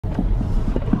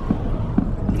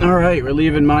All right, we're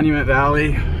leaving Monument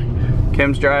Valley.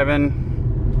 Kim's driving.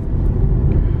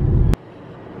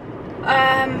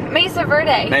 Mesa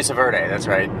Verde. Mesa Verde, that's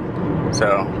right.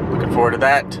 So, looking forward to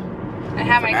that. I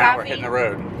have my now coffee. We're hitting the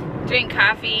road. Drink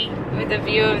coffee with a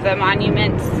view of the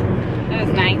monuments. That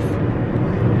was nice.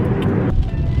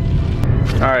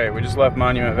 All right, we just left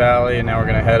Monument Valley and now we're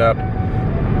gonna head up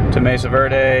to Mesa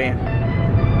Verde.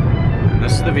 And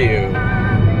this is the view.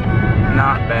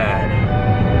 Not bad.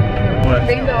 What?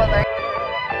 Rainbow alert.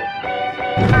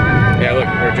 Yeah, look,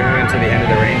 we're driving to the end of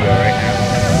the rainbow right now.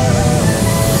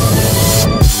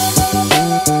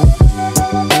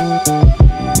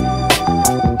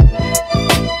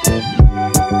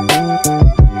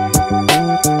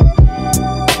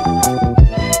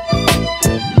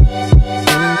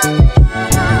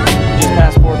 Just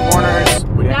past Four Corners.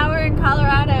 Now we're in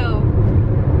Colorado.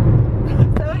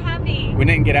 So happy. We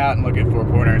didn't get out and look at Four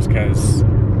Corners because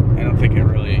I don't think it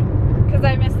really... Because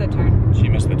I missed the turn. She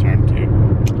missed the turn too.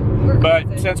 But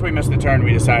crazy. since we missed the turn,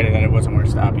 we decided that it wasn't worth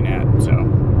stopping at. So,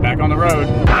 back on the road.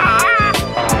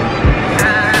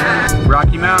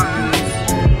 Rocky Mountains.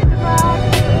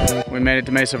 We made it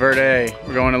to Mesa Verde.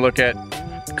 We're going to look at...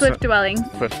 Cliff dwellings.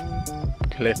 Cliff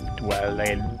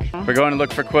dwellings. We're going to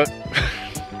look for cliff...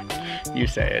 You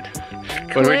say it.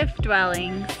 Cliff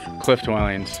dwellings. Cliff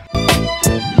dwellings.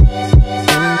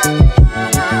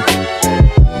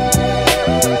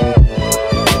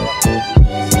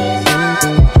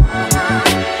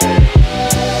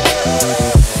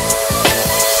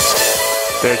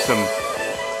 There's some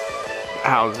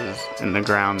houses in the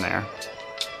ground there.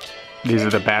 These are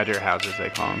the badger houses, they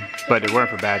call them. But they weren't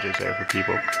for badgers, they were for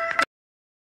people.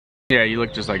 Yeah, you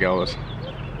look just like Elvis.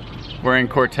 We're in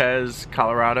Cortez,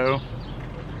 Colorado.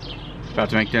 About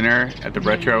to make dinner at the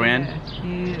Retro Inn.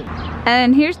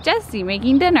 And here's Jesse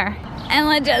making dinner. And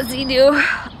let Jesse do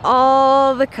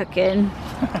all the cooking.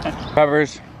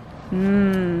 Peppers.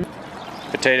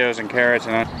 Potatoes and carrots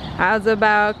and How's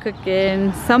about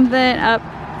cooking something up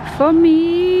for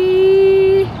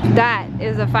me? That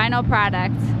is the final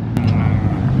product.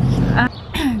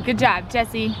 Good job,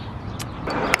 Jesse.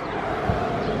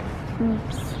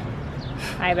 Oops.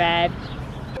 My bad.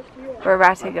 We're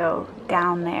about to go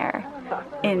down there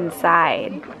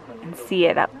inside and see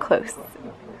it up close.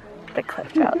 The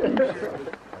cliff dwelling.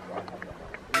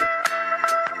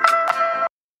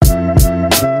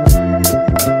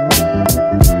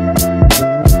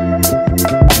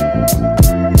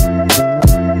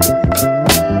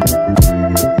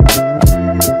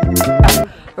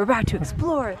 We're about to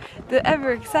explore the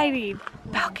ever exciting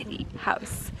balcony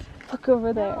house. Look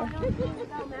over there.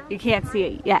 You can't see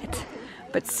it yet,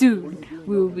 but soon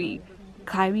we will be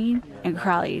climbing and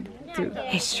crawling through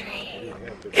history.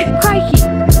 Crikey!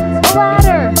 A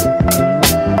ladder!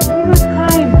 We must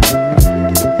climb.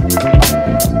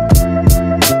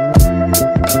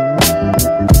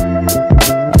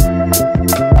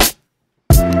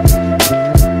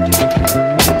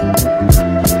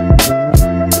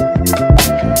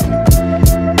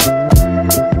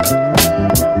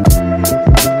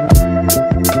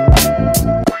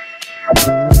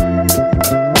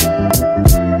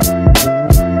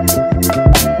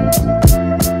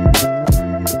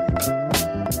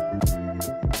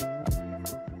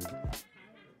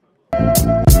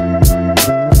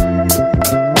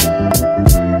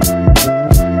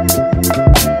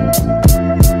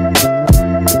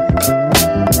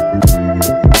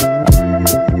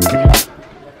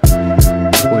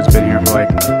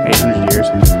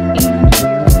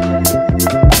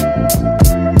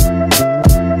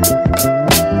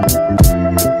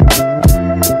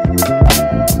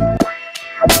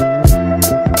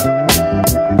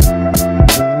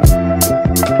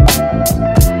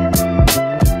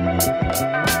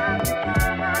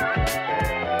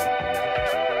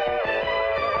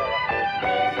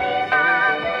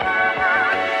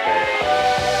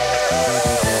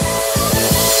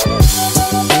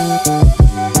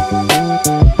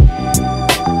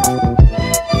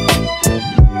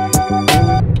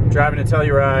 Driving to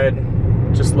Telluride,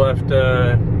 just left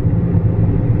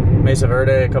Mesa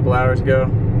Verde a couple hours ago.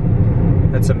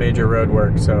 Had some major road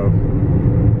work, so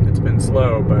it's been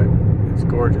slow, but it's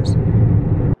gorgeous.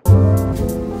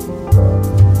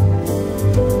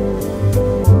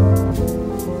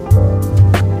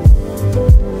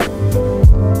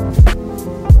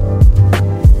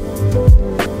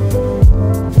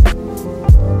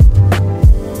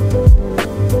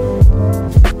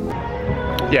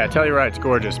 Yeah, Telluride's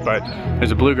gorgeous, but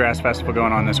there's a bluegrass festival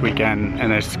going on this weekend, and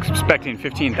they're expecting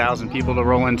 15,000 people to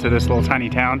roll into this little tiny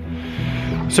town.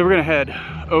 So we're gonna head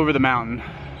over the mountain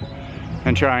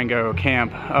and try and go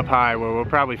camp up high where we'll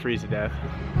probably freeze to death.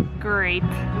 great.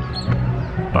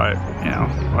 But, you know,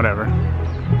 whatever.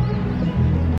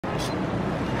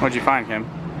 What'd you find, Kim?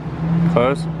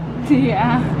 Clothes?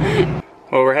 Yeah.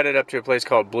 Well, we're headed up to a place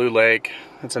called Blue Lake.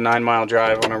 It's a 9-mile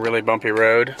drive on a really bumpy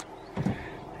road.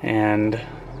 And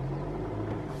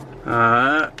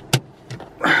we're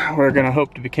gonna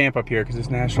hope to camp up here because it's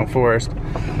National Forest.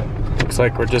 Looks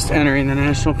like we're just entering the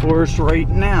National Forest right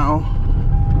now.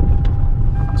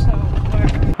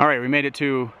 All right, we made it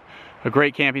to a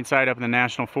great camping site up in the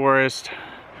National Forest,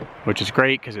 which is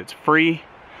great because it's free.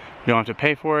 You don't have to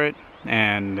pay for it,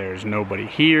 and there's nobody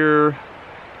here,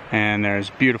 and there's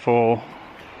beautiful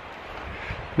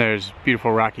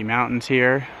Rocky Mountains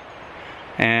here,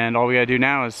 and all we gotta do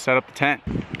now is set up the tent.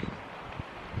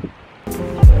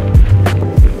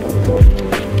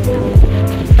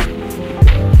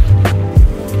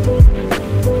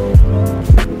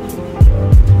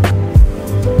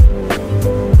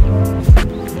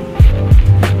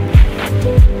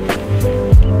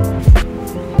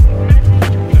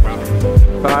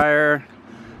 Fire,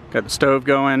 got the stove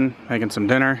going, making some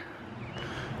dinner.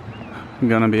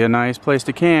 Gonna be a nice place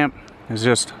to camp. There's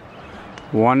just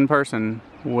one person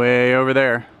way over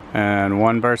there and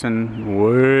one person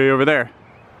way over there.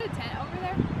 A tent over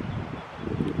there?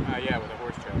 Yeah, with a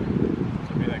horse trailer.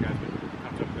 So maybe that guy's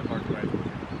comes up to the parkway.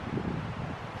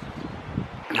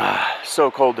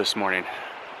 So cold this morning.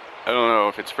 I don't know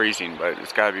if it's freezing, but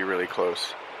it's gotta be really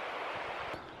close.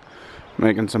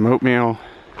 Making some oatmeal.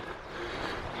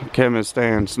 Kim is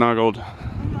staying snuggled.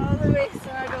 I'm all the way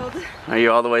snuggled. Are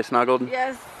you all the way snuggled?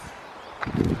 Yes.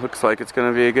 Looks like it's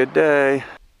gonna be a good day.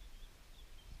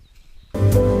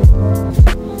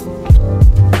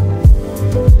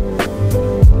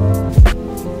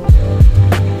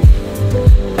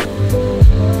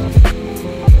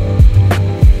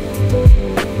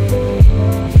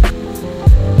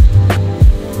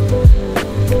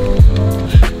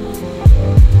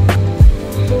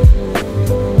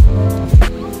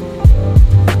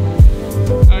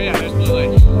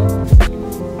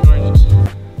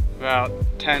 About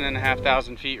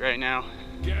 10,500 feet right now.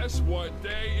 Guess what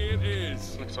day it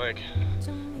is? Looks like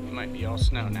it might be all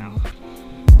snow now.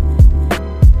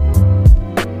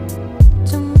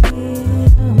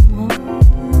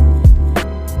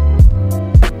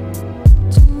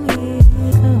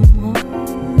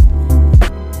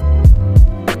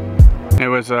 It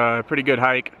was a pretty good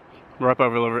hike. We're up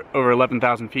over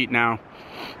 11,000 feet now.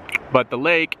 But the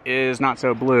lake is not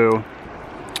so blue.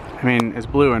 I mean, it's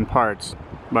blue in parts,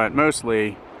 but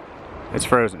mostly it's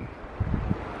frozen,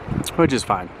 which is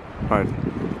fine, but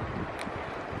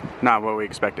not what we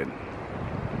expected.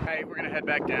 All right, we're gonna head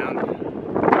back down.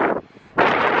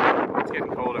 It's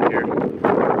getting cold up here.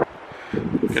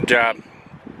 Good job.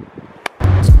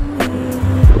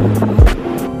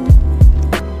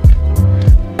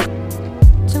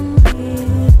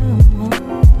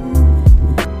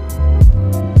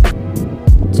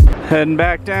 Heading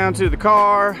back down to the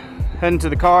car. Heading to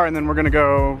the car, and then we're gonna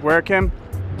go where, Kim?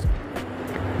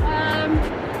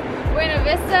 Buena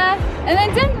Vista, and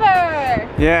then Denver!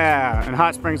 Yeah, and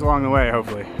hot springs along the way,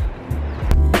 hopefully.